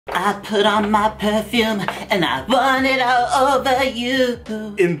I put on my perfume and I want it all over you.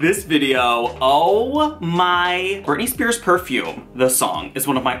 In this video, oh my, Britney Spears' Perfume, the song, is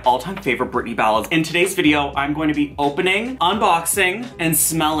one of my all-time favorite Britney ballads. In today's video, I'm going to be opening, unboxing, and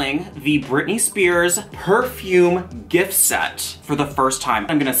smelling the Britney Spears perfume gift set for the first time.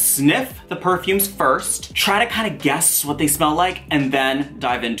 I'm gonna sniff the perfumes first, try to kind of guess what they smell like, and then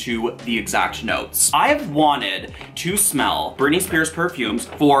dive into the exact notes. I have wanted to smell Britney Spears perfumes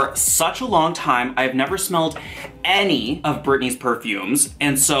for such a long time. I've never smelled any of Britney's perfumes,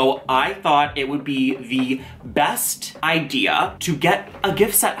 and so I thought it would be the best idea to get a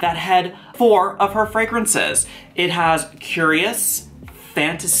gift set that had 4 of her fragrances. It has Curious,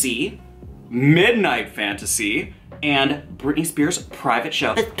 Fantasy, Midnight Fantasy, and Britney Spears' Private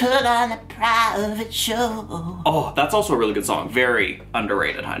Show. Let's put on a private show. Oh, that's also a really good song. Very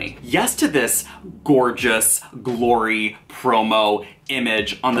underrated, honey. Yes to this gorgeous glory promo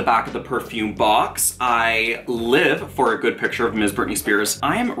image on the back of the perfume box. I live for a good picture of Ms. Britney Spears.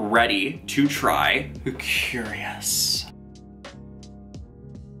 I am ready to try Curious.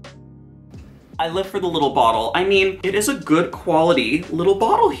 I live for the little bottle. I mean, it is a good quality little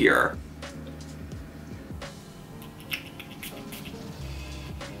bottle here.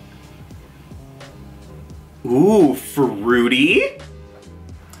 Ooh, fruity?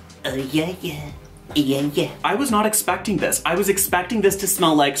 Oh yeah, yeah. Yeah, yeah. I was not expecting this. I was expecting this to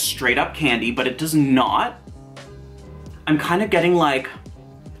smell like straight up candy, but it does not. I'm kind of getting like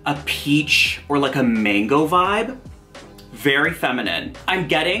a peach or like a mango vibe. Very feminine. I'm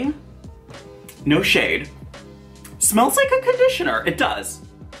getting, no shade, smells like a conditioner. It does.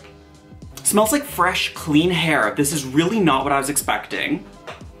 Smells like fresh, clean hair. This is really not what I was expecting.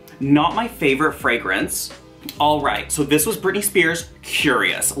 Not my favorite fragrance. All right, so this was Britney Spears'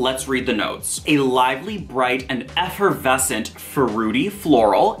 Curious. Let's read the notes. A lively, bright, and effervescent fruity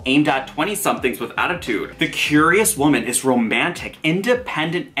floral aimed at 20-somethings with attitude. The curious woman is romantic,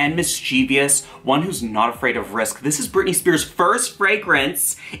 independent, and mischievous, one who's not afraid of risk. This is Britney Spears' first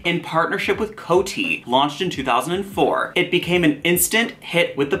fragrance in partnership with Coty, launched in 2004. It became an instant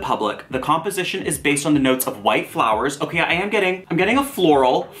hit with the public. The composition is based on the notes of white flowers. Okay, I'm getting a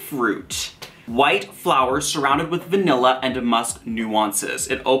floral fruit. White flowers surrounded with vanilla and musk nuances.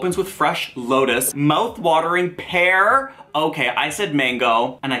 It opens with fresh lotus, mouth-watering pear. Okay, I said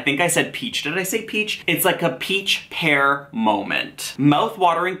mango, and I think I said peach. Did I say peach? It's like a peach pear moment.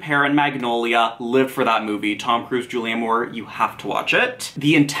 Mouth-watering pear and magnolia lived for that movie. Tom Cruise, Julianne Moore, you have to watch it.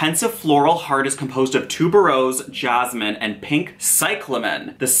 The intensive floral heart is composed of tuberose, jasmine, and pink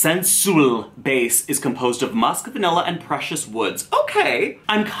cyclamen. The sensual base is composed of musk, vanilla, and precious woods. Okay,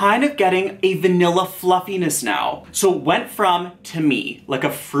 I'm kind of getting a vanilla fluffiness now. So it went from, to me, like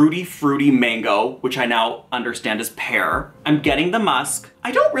a fruity mango, which I now understand as pear. I'm getting the musk.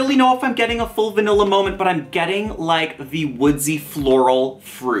 I don't really know if I'm getting a full vanilla moment, but I'm getting like the woodsy floral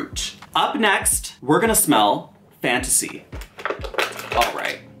fruit. Up next, we're gonna smell Fantasy. All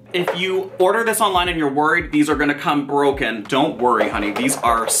right. If you order this online and you're worried these are gonna come broken, don't worry, honey. These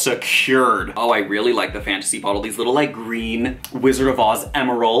are secured. Oh, I really like the Fantasy bottle. These little like green Wizard of Oz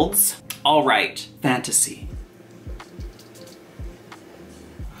emeralds. All right, Fantasy.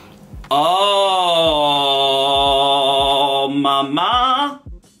 Oh, mama.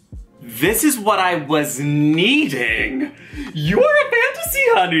 This is what I was needing. You're a fantasy,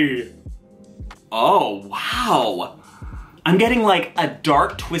 honey. Oh, wow. I'm getting like a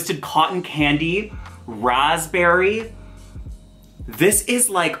dark twisted cotton candy, raspberry. This is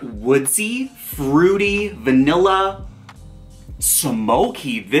like woodsy, fruity, vanilla,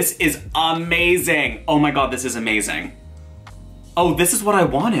 smoky. This is amazing. Oh my God, this is amazing. Oh, this is what I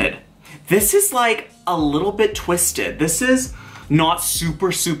wanted. This is like a little bit twisted. This is not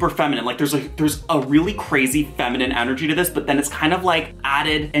super feminine. Like there's a really crazy feminine energy to this, but then it's kind of like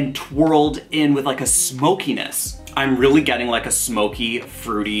added and twirled in with like a smokiness. I'm really getting like a smoky,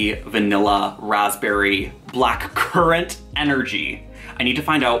 fruity, vanilla, raspberry, black currant energy. I need to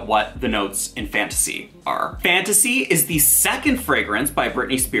find out what the notes in Fantasy are. Fantasy is the second fragrance by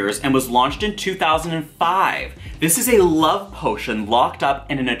Britney Spears and was launched in 2005. This is a love potion locked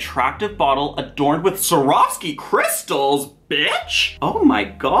up in an attractive bottle adorned with Swarovski crystals, bitch! Oh my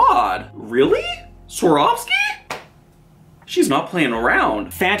God, really? Swarovski? She's not playing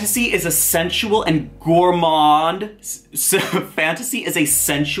around. Fantasy is a sensual and gourmand. Fantasy is a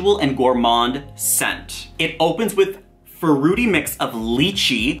sensual and gourmand scent. It opens with fruity mix of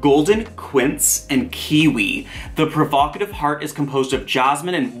lychee, golden quince, and kiwi. The provocative heart is composed of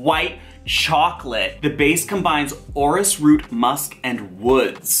jasmine and white chocolate. The base combines orris root, musk, and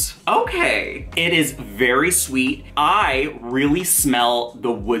woods. Okay, it is very sweet. I really smell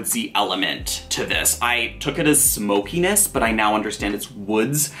the woodsy element to this. I took it as smokiness, but I now understand it's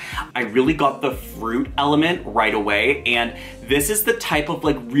woods. I really got the fruit element right away, and this is the type of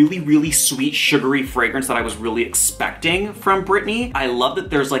like really sweet sugary fragrance that I was really expecting from Britney. I love that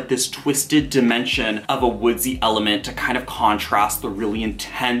there's like this twisted dimension of a woodsy element to kind of contrast the really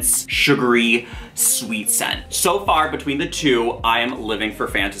intense sugary sweet scent. So far between the two, I am living for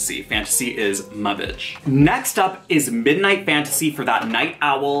Fantasy. Fantasy is my bitch. Next up is Midnight Fantasy for that night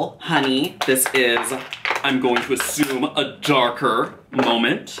owl honey. This is, I'm going to assume, a darker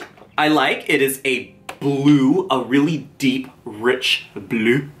moment. I like it is a blue, a really deep, rich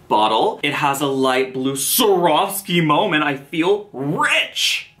blue bottle. It has a light blue Swarovski moment. I feel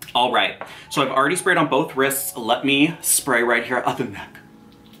rich. All right, so I've already sprayed on both wrists. Let me spray right here at the neck.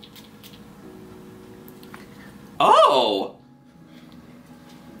 Oh!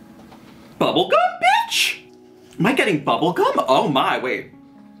 Bubblegum, bitch? Am I getting bubblegum? Oh my, wait.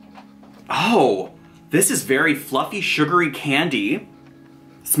 Oh, this is very fluffy, sugary candy.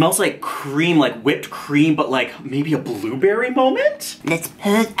 Smells like cream, like whipped cream, but like maybe a blueberry moment? Let's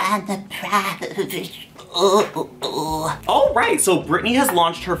put on the private. All right, so Britney has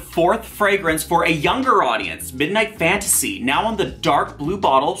launched her 4th fragrance for a younger audience, Midnight Fantasy. Now on the dark blue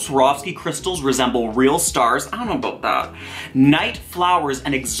bottle, Swarovski crystals resemble real stars. I don't know about that. Night flowers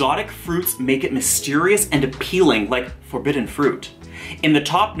and exotic fruits make it mysterious and appealing, like forbidden fruit. In the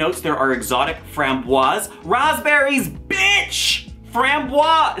top notes, there are exotic framboise, raspberries, bitch!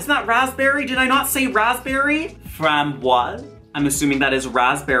 Framboise, isn't that raspberry? Did I not say raspberry? Framboise, I'm assuming that is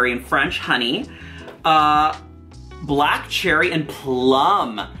raspberry in French, honey. Black cherry and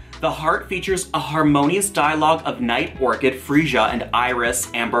plum. The heart features a harmonious dialogue of night orchid, freesia, and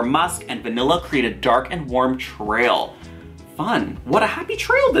iris, amber musk, and vanilla create a dark and warm trail. Fun. What a happy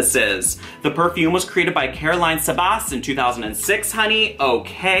trail this is. The perfume was created by Caroline Sebas in 2006, honey.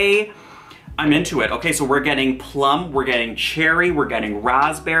 Okay. I'm into it. Okay, so we're getting plum, we're getting cherry, we're getting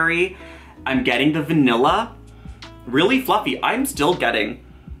raspberry. I'm getting the vanilla. Really fluffy. I'm still getting,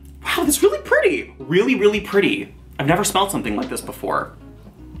 wow, this is really pretty. Really pretty. I've never smelled something like this before.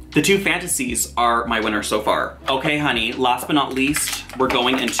 The 2 fantasies are my winner so far. Okay, honey, last but not least, we're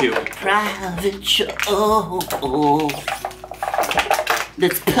going into Private show.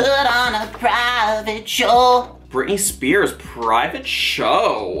 Let's put on a private show. Britney Spears' private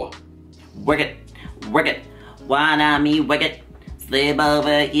show. Work it, wine on me, work it. Slip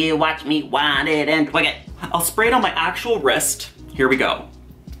over here, watch me wind it and work it. I'll spray it on my actual wrist. Here we go.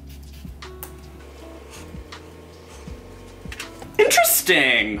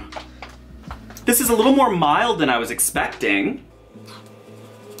 Interesting. This is a little more mild than I was expecting.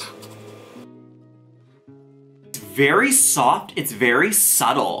 It's very soft, it's very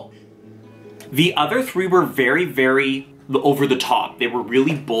subtle. The other 3 were very over the top. They were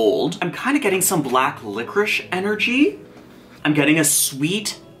really bold. I'm kind of getting some black licorice energy. I'm getting a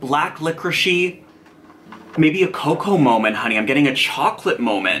sweet black licoricey, maybe a cocoa moment, honey. I'm getting a chocolate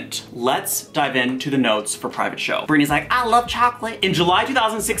moment. Let's dive into the notes for Private Show. Britney's like, I love chocolate. In July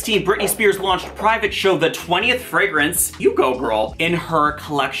 2016, Britney Spears launched Private Show, the 20th fragrance, you go girl, in her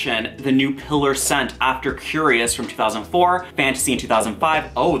collection, the new Pillar scent after Curious from 2004, Fantasy in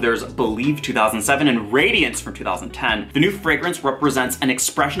 2005, oh, there's Believe 2007, and Radiance from 2010. The new fragrance represents an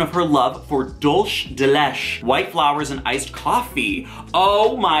expression of her love for dulce de leche, white flowers and iced coffee.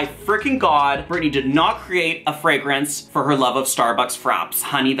 Oh my freaking God. Britney did not create a fragrance for her love of Starbucks fraps,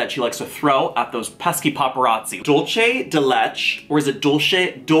 honey, that she likes to throw at those pesky paparazzi. Dulce de leche, or is it dulce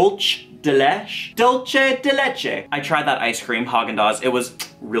de leche? Dulce de leche. I tried that ice cream, Haagen-Dazs. It was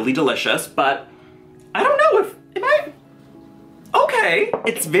really delicious, but I don't know if, okay.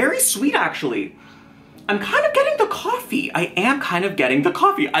 It's very sweet, actually. I'm kind of getting the coffee. I am kind of getting the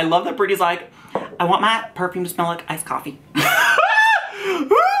coffee. I love that Britney's like, I want my perfume to smell like iced coffee.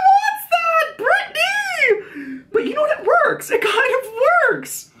 But you know what, it works. It kind of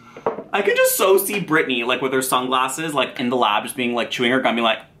works. I can just so see Britney, like with her sunglasses, like in the lab, just being like chewing her gum, being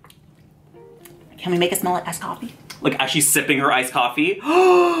like, Can we make it smell like iced coffee? Like as she's sipping her iced coffee.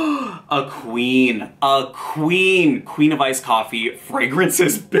 A queen of iced coffee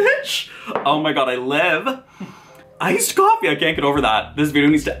fragrances, bitch. Oh my God, I live. Iced coffee, I can't get over that. This video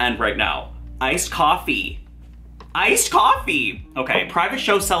needs to end right now. Iced coffee. Iced coffee! Okay, Private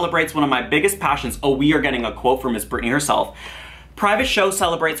Show celebrates one of my biggest passions. Oh, we are getting a quote from Miss Britney herself. Private Show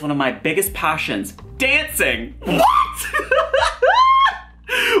celebrates one of my biggest passions, dancing. What? What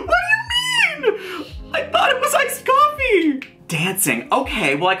do you mean? I thought it was iced coffee. dancing.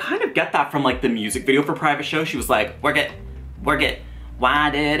 Okay, well I kind of get that from like the music video for Private Show. She was like, work it, why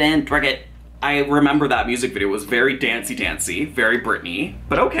didn't work it? I remember that music video was very dancey, very Britney.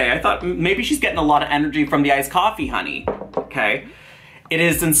 But okay, I thought maybe she's getting a lot of energy from the iced coffee, honey. Okay. It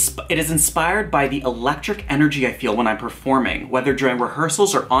is inspired by the electric energy I feel when I'm performing, whether during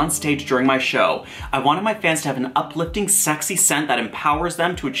rehearsals or on stage during my show. I wanted my fans to have an uplifting, sexy scent that empowers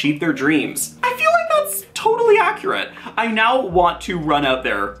them to achieve their dreams. I feel like that's totally accurate. I now want to run out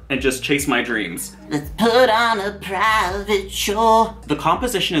there and just chase my dreams. Let's put on a private show. The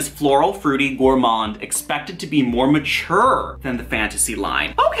composition is floral, fruity, gourmand, expected to be more mature than the Fantasy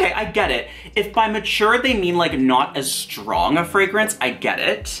line. Okay, I get it. If by mature they mean like not as strong a fragrance, I get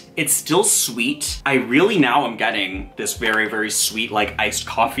it. It's still sweet. I really now am getting this very, very sweet like iced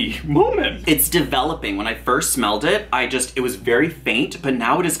coffee moment. It's developing. When I first smelled it, it was very faint, but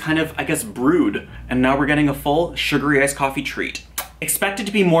now it is kind of, I guess, brewed. And now we're getting a full sugary iced coffee treat. Expected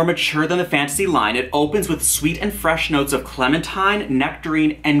to be more mature than the Fantasy line, it opens with sweet and fresh notes of clementine,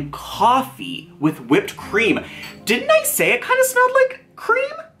 nectarine, and coffee with whipped cream. Didn't I say it kind of smelled like cream?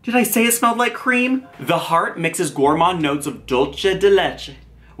 Did I say it smelled like cream? The heart mixes gourmand notes of dulce de leche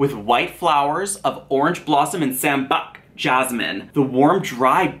with white flowers of orange blossom and sambac jasmine. The warm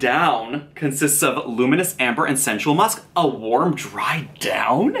dry down consists of luminous amber and sensual musk. A warm dry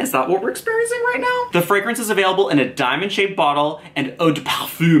down? Is that what we're experiencing right now? The fragrance is available in a diamond-shaped bottle and eau de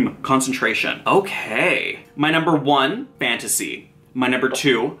parfum concentration. Okay. My number 1, Fantasy. My number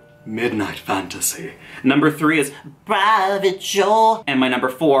 2, Midnight Fantasy. Number 3 is Private show. And my number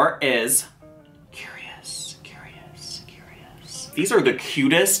 4 is Curious. These are the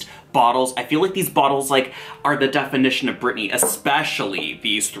cutest bottles. I feel like these bottles like are the definition of Britney, especially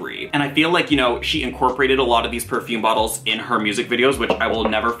these 3. And I feel like, you know, she incorporated a lot of these perfume bottles in her music videos, which I will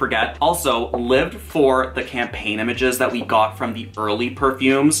never forget. Also, lived for the campaign images that we got from the early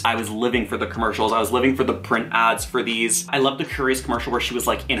perfumes. I was living for the commercials. I was living for the print ads for these. I love the Curious commercial where she was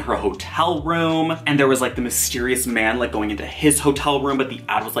like in her hotel room and there was like the mysterious man like going into his hotel room, but the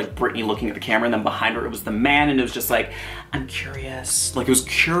ad was like Britney looking at the camera and then behind her it was the man and it was just like, I'm curious. Like it was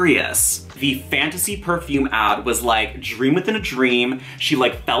curious. The Fantasy perfume ad was like dream within a dream. She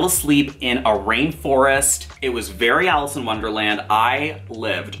like fell asleep in a rainforest. It was very Alice in Wonderland. I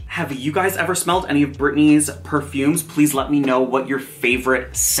lived. Have you guys ever smelled any of Britney's perfumes? Please let me know what your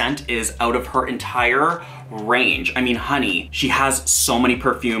favorite scent is out of her entire range. I mean, honey, she has so many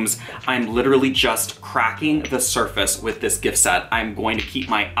perfumes. I'm literally just cracking the surface with this gift set. I'm going to keep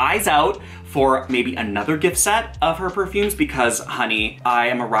my eyes out for maybe another gift set of her perfumes because, honey, I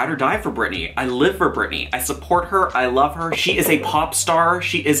am a ride or die for Britney. I live for Britney. I support her. I love her. She is a pop star.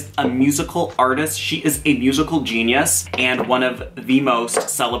 She is a musical artist. She is a musical genius and one of the most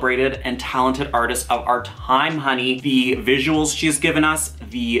celebrated and talented artists of our time, honey. The visuals she has given us,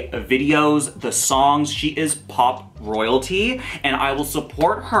 the videos, the songs, she is pop royalty and I will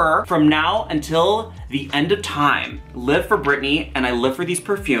support her from now until the end of time. Live for Britney and I live for these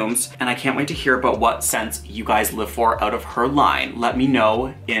perfumes and I can't wait to hear about what scents you guys live for out of her line. Let me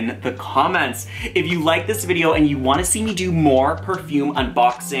know in the comments. If you like this video and you want to see me do more perfume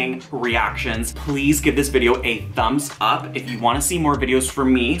unboxing reactions, please give this video a thumbs up. If you want to see more videos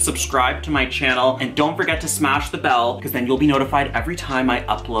from me, subscribe to my channel and don't forget to smash the bell because then you'll be notified every time I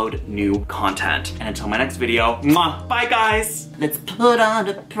upload new content. And until my next video, mwah, bye guys! Let's put on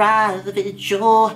a private show.